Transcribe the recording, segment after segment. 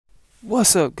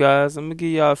What's up, guys? I'm gonna give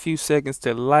y'all a few seconds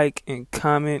to like and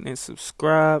comment and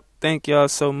subscribe. Thank y'all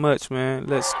so much, man.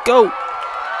 Let's go.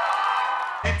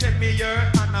 Take me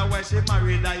here and where she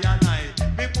married I.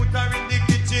 Me put her in the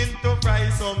kitchen to fry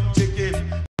some chicken.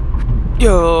 Yo,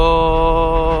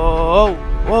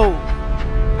 whoa.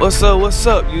 What's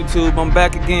up, YouTube? I'm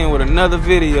back again with another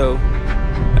video.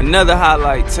 Another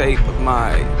highlight tape of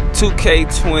my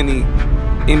 2K20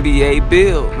 NBA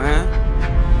build, man.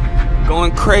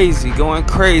 Going crazy, y'all.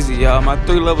 My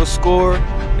 3-level score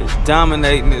is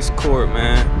dominating this court,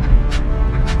 man.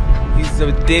 He's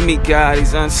a demigod.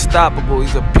 He's unstoppable.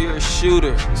 He's a pure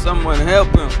shooter. Someone help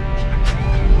him.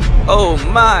 Oh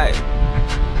my.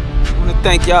 I want to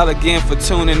thank y'all again for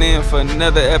tuning in for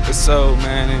another episode,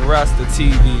 man, in Roster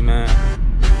TV, man.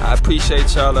 I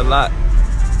appreciate y'all a lot.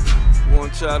 I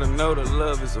want y'all to know the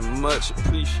love is much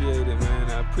appreciated,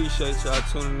 man. I appreciate y'all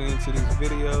tuning in to these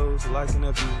videos, liking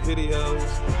up these videos,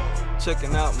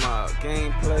 checking out my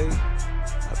gameplay.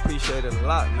 I appreciate it a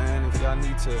lot, man. If y'all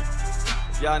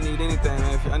need anything,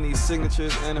 man, if y'all need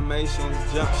signatures, animations,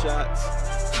 jump shots,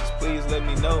 just please let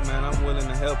me know, man. I'm willing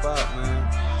to help out, man.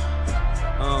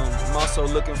 I'm also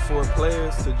looking for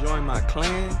players to join my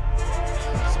clan.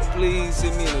 So please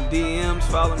hit me in the DMs,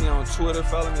 follow me on Twitter,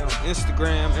 follow me on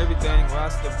Instagram, everything,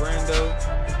 Roster Brando.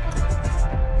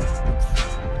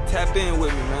 Tap in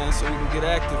with me, man, so we can get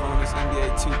active on this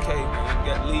NBA2K, man. We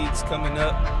got leagues coming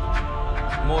up,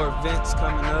 more events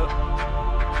coming up.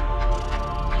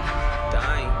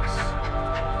 Dimes.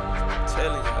 I'm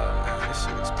telling y'all, man, this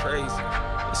shit is crazy.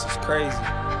 This is crazy.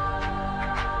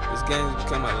 This game's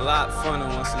become a lot funner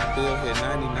once this build hit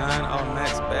 99 all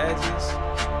max badges.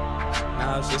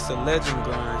 Now it's just a legend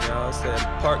grind, y'all. It's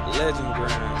that park legend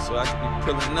grind, so I could be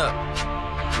pulling up.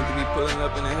 We could be pulling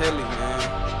up in a heli, man.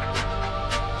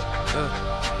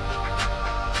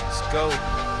 Let's go.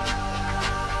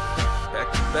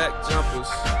 Back-to-back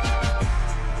jumpers.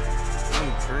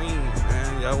 I'm green,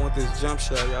 man. Y'all want this jump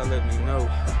shot? Y'all let me know.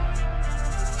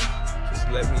 Just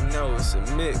let me know. It's a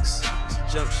mix. It's a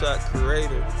jump shot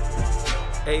creator.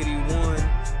 81.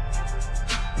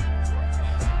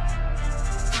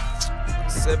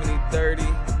 70-30.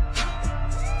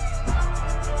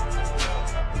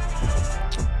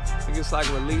 I think it's like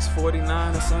release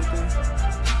 49 or something.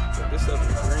 But this up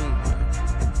is green, man.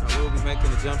 I will be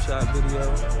making a jump shot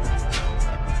video,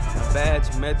 a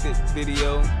badge method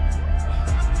video.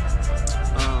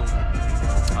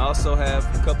 I also have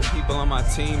a couple people on my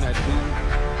team that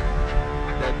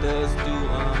does do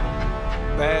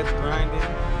badge grinding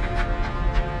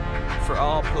for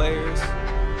all players.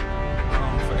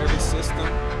 For every system,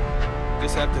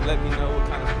 just have to let me know what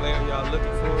kind of player y'all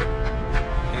looking for,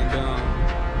 and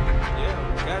yeah,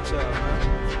 we got y'all,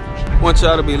 man. Want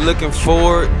y'all to be looking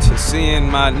forward to seeing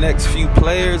my next few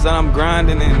players that I'm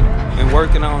grinding and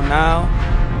working on now.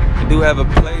 I do have a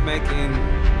playmaking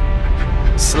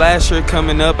slasher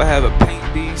coming up. I have a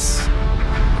paint beast,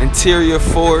 interior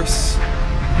force.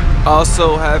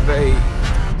 Also have a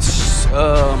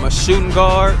shooting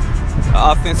guard, an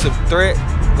offensive threat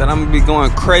that I'm gonna be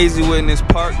going crazy with in this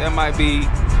park. That might be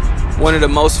one of the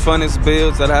most funnest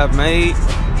builds that I've made.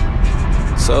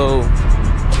 So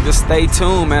just stay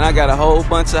tuned, man. I got a whole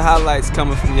bunch of highlights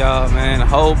coming from y'all, man. A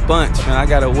whole bunch, man. I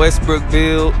got a Westbrook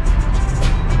build,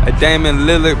 a Damian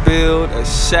Lillard build, a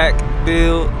Shaq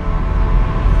build.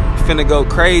 Finna go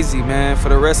crazy, man. For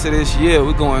the rest of this year,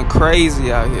 we're going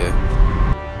crazy out here.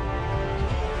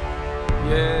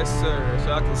 Yes, sir. As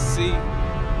y'all can see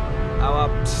how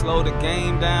I slow the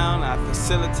game down, I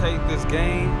facilitate this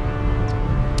game,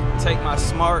 take my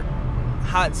smart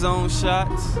hot zone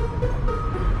shots,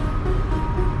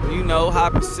 you know,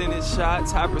 high percentage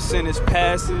shots, high percentage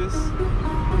passes.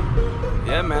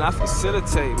 Yeah, man, I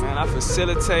facilitate, man. I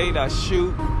facilitate, I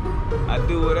shoot, I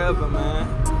do whatever, man.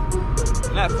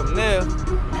 Not from there.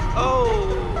 Oh,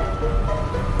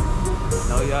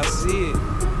 no, y'all see it.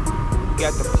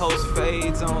 Got the post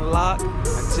fades on lock.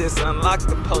 I just unlocked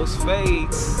the post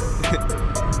fades.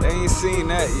 They ain't seen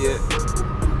that yet.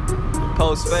 The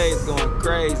post fades going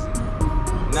crazy.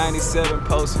 97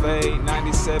 post fade,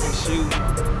 97 shoot.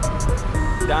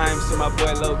 Dimes to my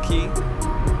boy Low Key.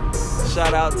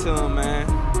 Shout out to him, man.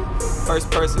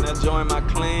 First person that joined my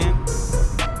clan.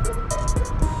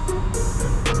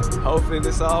 Hopefully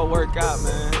this all work out,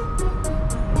 man.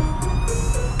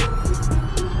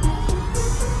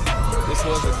 This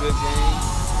was a good game.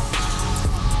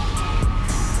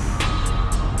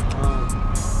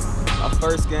 My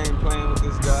first game playing with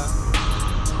this guy.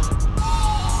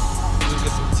 We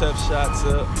get some tough shots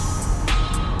up.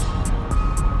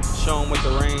 Show him what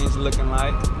the range looking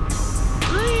like.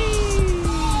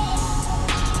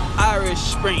 Irish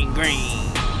Spring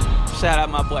Green. Shout out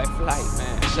my boy Flight,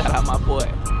 man. Shout out my boy.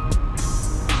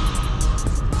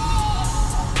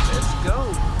 Let's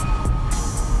go.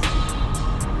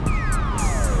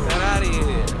 Get out of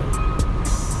here.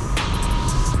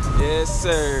 Yes,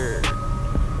 sir.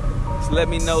 Just let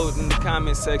me know in the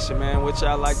comment section, man, what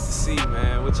y'all like to see,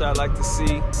 man. What y'all like to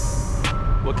see.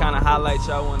 What kind of highlights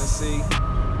y'all want to see.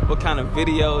 What kind of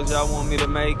videos y'all want me to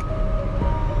make.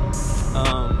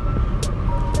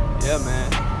 Yeah, man.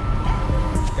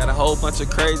 Got a whole bunch of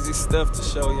crazy stuff to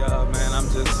show y'all, man. I'm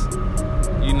just,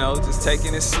 you know, just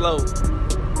taking it slow.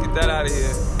 Get that out of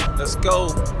here. Let's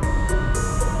go.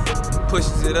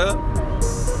 Pushes it up.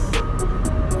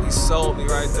 He sold me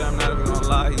right there. I'm not even gonna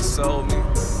lie. He sold me.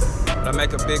 But I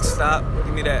make a big stop.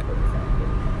 Give me that.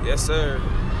 Yes, sir.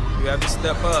 You have to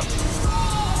step up.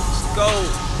 Let's go.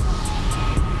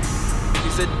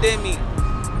 He's a demi.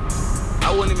 I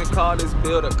wouldn't even call this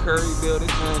build a Curry build.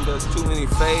 This man does too many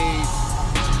fades,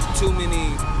 too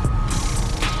many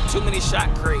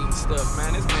shot creating stuff,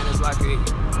 man. This man is like a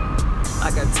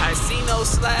Ticino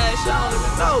slash. I don't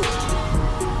even know.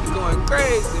 He's going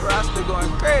crazy. Roster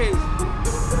going crazy.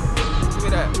 Give me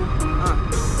that.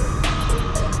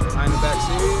 Behind the back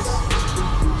series.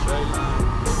 Straight line.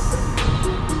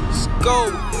 Let's go.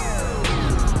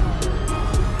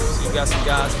 So you got some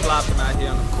guys flopping out here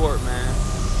on the court, man.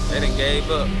 They done gave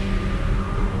up.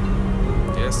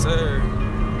 Yes, sir.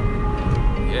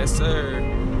 Yes, sir.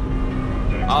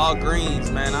 All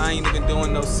greens, man. I ain't even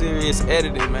doing no serious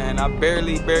editing, man. I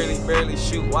barely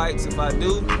shoot whites. If I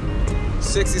do,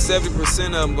 60-70%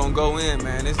 of them gonna go in,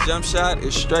 man. This jump shot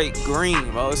is straight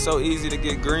green, bro. It's so easy to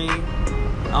get green.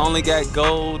 I only got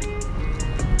gold.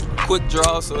 Quick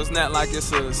draw, so it's not like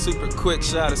it's a super quick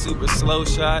shot, a super slow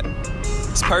shot.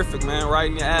 It's perfect, man.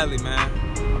 Right in your alley, man.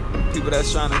 People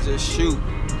that's trying to just shoot.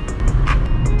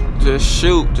 Just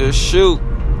shoot.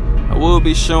 I will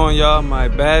be showing y'all my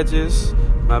badges,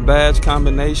 my badge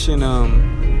combination,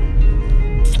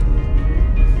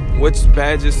 which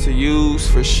badges to use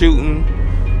for shooting,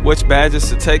 which badges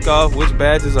to take off, which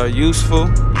badges are useful,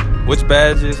 which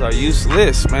badges are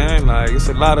useless, man. Like, it's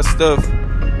a lot of stuff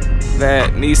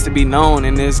that needs to be known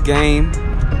in this game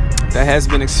that has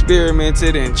been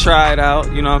experimented and tried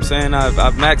out. You know what I'm saying?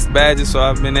 I've maxed badges, so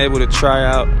I've been able to try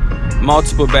out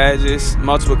multiple badges,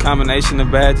 multiple combination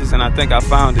of badges, and I think I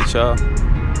found it, y'all.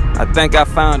 I think I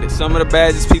found it. Some of the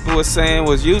badges people were saying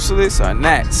was useless are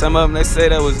not. Some of them they say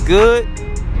that was good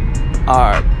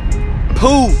are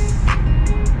poo.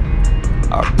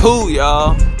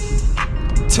 Y'all.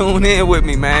 Tune in with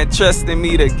me, man. Trust in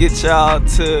me to get y'all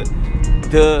to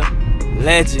the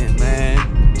legend,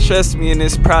 man. Trust me in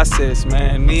this process,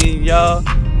 man. Me and y'all,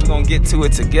 we're gonna get to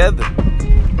it together.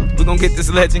 We're gonna get this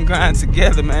legend grind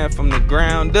together, man, from the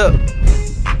ground up.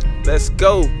 Let's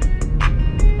go.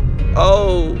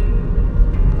 Oh,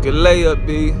 good layup,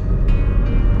 B.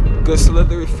 Good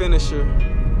slithery finisher.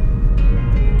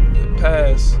 Good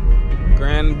pass.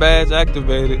 Grand badge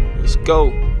activated. Let's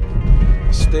go.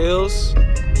 Steals.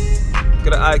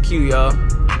 Look at the IQ, y'all.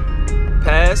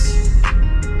 Pass.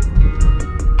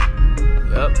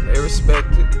 Yup, they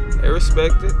respect it. They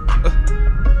respect it.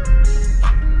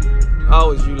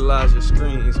 Always utilize your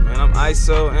screens, man. I'm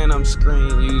ISO and I'm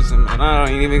screen using, man. I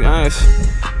don't even.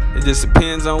 It just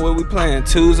depends on what we playing.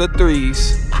 2s or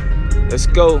 3s. Let's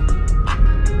go.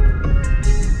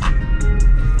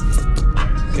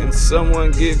 Can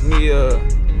someone give me a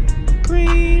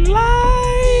green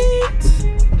light?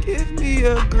 Give me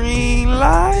a green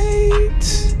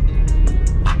light.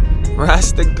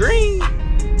 Rasta green.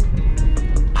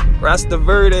 Rasta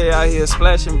Verde out here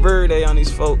splashing Verde on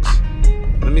these folks.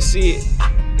 Let me see it.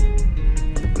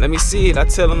 Let me see it. I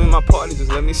tell them in my party,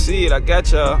 just let me see it. I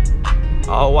got y'all.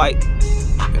 All white.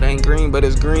 It ain't green, but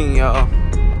it's green, y'all.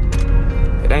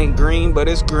 It ain't green, but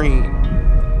it's green.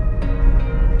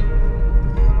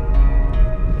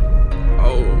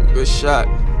 Oh, good shot.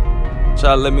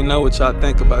 Y'all let me know what y'all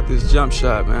think about this jump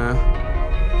shot, man.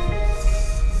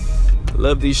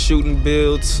 Love these shooting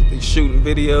builds, these shooting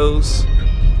videos.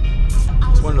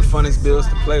 It's one of the funnest builds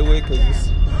to play with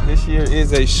because this year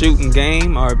is a shooting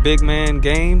game or a big man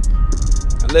game.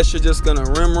 Unless you're just gonna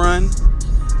rim run,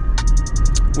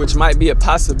 which might be a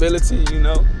possibility, you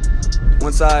know,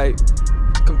 once I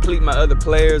complete my other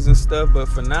players and stuff. But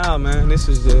for now, man, this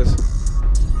is just,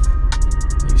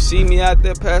 you see me out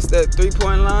there past that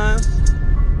 3-point line,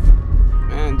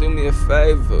 man, do me a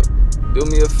favor. Do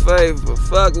me a favor.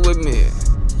 Fuck with me.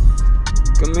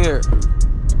 Come here.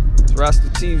 It's Rasta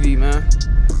TV, man.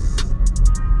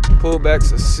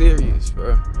 Pullbacks are serious,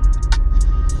 bro.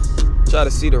 Try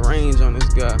to see the range on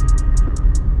this guy.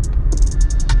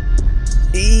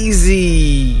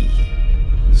 Easy.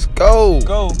 Let's go.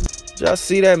 Go. Y'all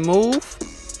see that move?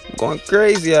 I'm going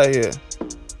crazy out here.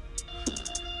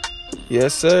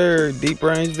 Yes, sir. Deep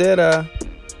range dead eye.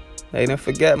 They didn't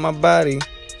forget my body.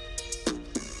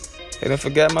 They didn't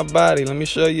forget my body. Let me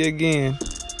show you again.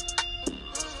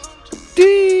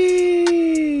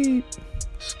 Deep.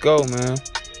 Let's go, man.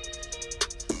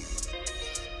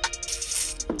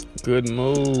 Good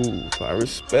move. I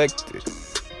respect it.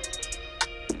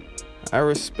 I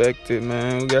respect it,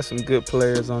 man. We got some good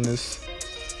players on this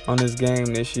game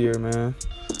this year, man.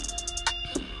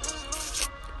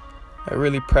 I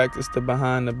really practiced the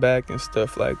behind the back and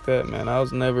stuff like that, man. I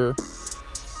was never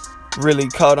really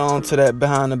caught on to that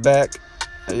behind the back.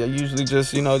 I usually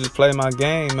just, just play my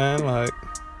game, man. Like,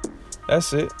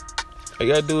 that's it. All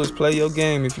you gotta do is play your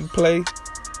game. If you play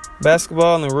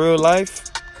basketball in real life,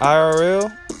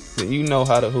 IRL, then you know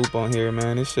how to hoop on here,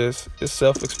 man. It's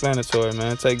self-explanatory,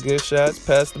 man. Take good shots,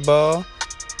 pass the ball,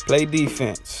 play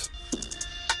defense.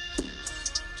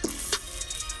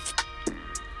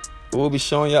 We'll be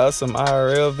showing y'all some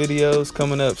IRL videos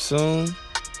coming up soon.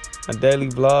 A daily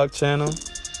vlog channel.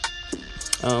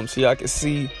 So y'all can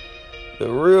see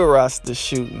the real roster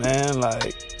shoot, man.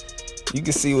 Like, you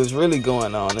can see what's really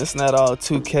going on. It's not all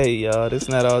 2K, y'all. It's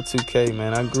not all 2K,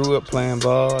 man. I grew up playing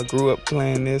ball. I grew up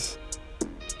playing this.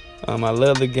 I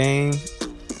love the game.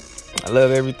 I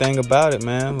love everything about it,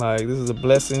 man. Like, this is a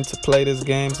blessing to play this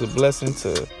game. It's a blessing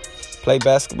to play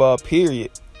basketball,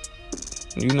 period.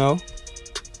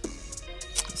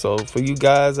 So for you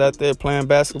guys out there playing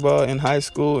basketball in high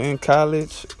school, in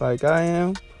college, like I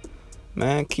am,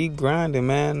 man, keep grinding,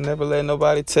 man. Never let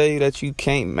nobody tell you that you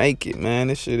can't make it, man.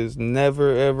 This shit is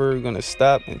never, ever gonna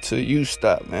stop until you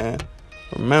stop, man.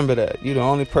 Remember that. You're the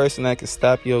only person that can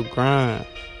stop your grind.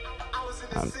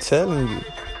 I'm telling you.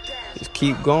 Just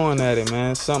keep going at it,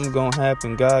 man. Something gonna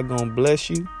happen. God gonna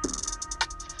bless you.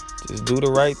 Just do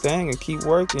the right thing and keep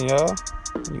working, y'all.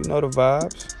 You know the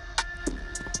vibes.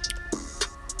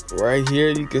 Right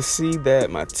here, you can see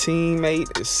that my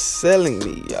teammate is selling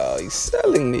me, y'all. He's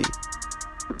selling me.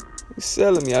 He's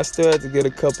selling me. I still had to get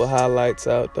a couple highlights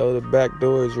out, though. The back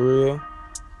door is real.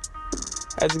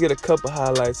 I had to get a couple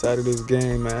highlights out of this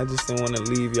game, man. I just didn't want to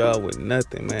leave y'all with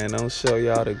nothing, man. Don't show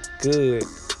y'all the good.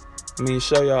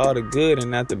 Show y'all all the good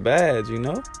and not the bad, you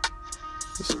know?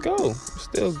 Let's go. It's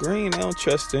still green. I don't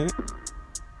trust in it.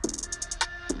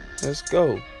 Let's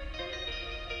go.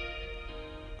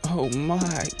 Oh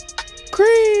my.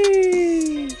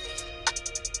 Cream.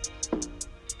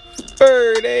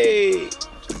 Birdie.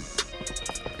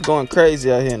 Going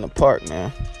crazy out here in the park,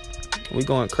 man. We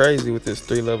going crazy with this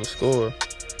 3-level score.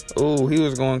 Ooh, he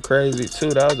was going crazy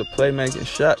too. That was a playmaking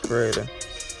shot creator.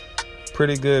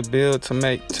 Pretty good build to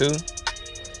make too.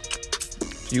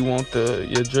 If you want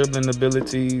your dribbling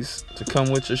abilities to come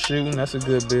with your shooting, that's a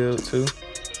good build too.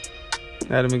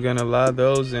 Not even gonna lie,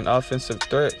 those in offensive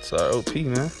threats are OP,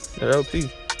 man. They're OP.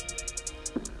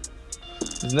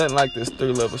 There's nothing like this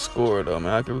 3-level score though,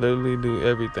 man. I can literally do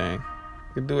everything.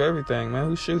 I can do everything, man.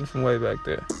 Who's shooting from way back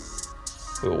there?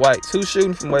 With whites. Who's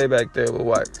shooting from way back there with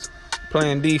whites?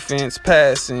 Playing defense,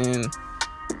 passing.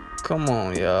 Come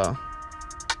on, y'all.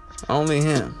 Only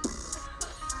him.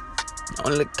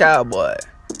 Only the cowboy.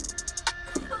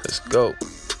 Let's go.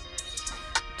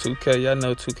 2K, y'all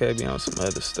know 2K be on some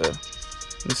other stuff.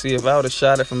 Let me see, if I would have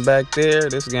shot it from back there,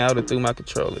 this game I would have threw my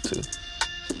controller too.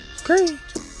 Great.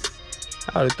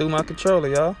 I would have threw my controller,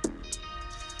 y'all.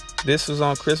 This was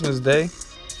on Christmas Day.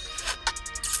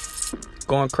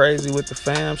 Going crazy with the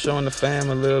fam, showing the fam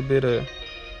a little bit of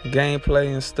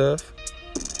gameplay and stuff.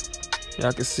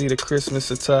 Y'all can see the Christmas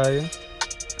attire.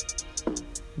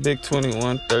 Big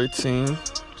 2113.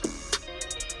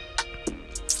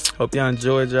 Hope y'all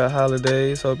enjoyed y'all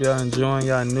holidays. Hope y'all enjoying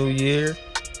y'all new year.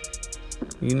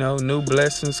 You know, new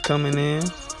blessings coming in.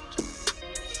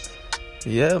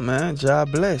 Yeah, man,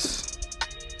 God bless.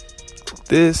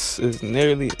 This is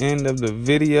nearly the end of the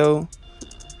video.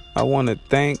 I want to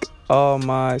thank all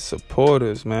my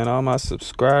supporters, man, all my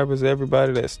subscribers,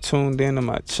 everybody that's tuned into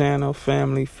my channel,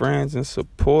 family, friends, and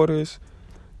supporters.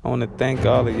 I want to thank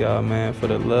all of y'all, man, for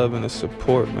the love and the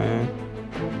support, man.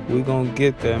 We gonna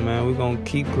get there, man. We gonna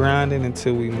keep grinding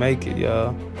until we make it,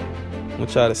 y'all. I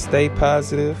want y'all to stay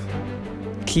positive,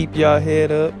 keep y'all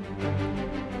head up,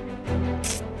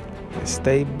 and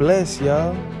stay blessed,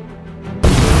 y'all.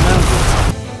 Remember,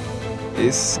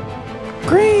 it's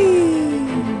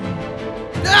green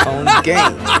on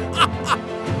game.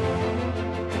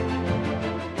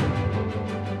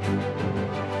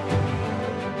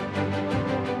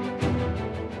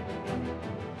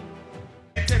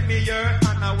 Take me here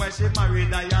and I wish she married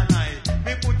Diana.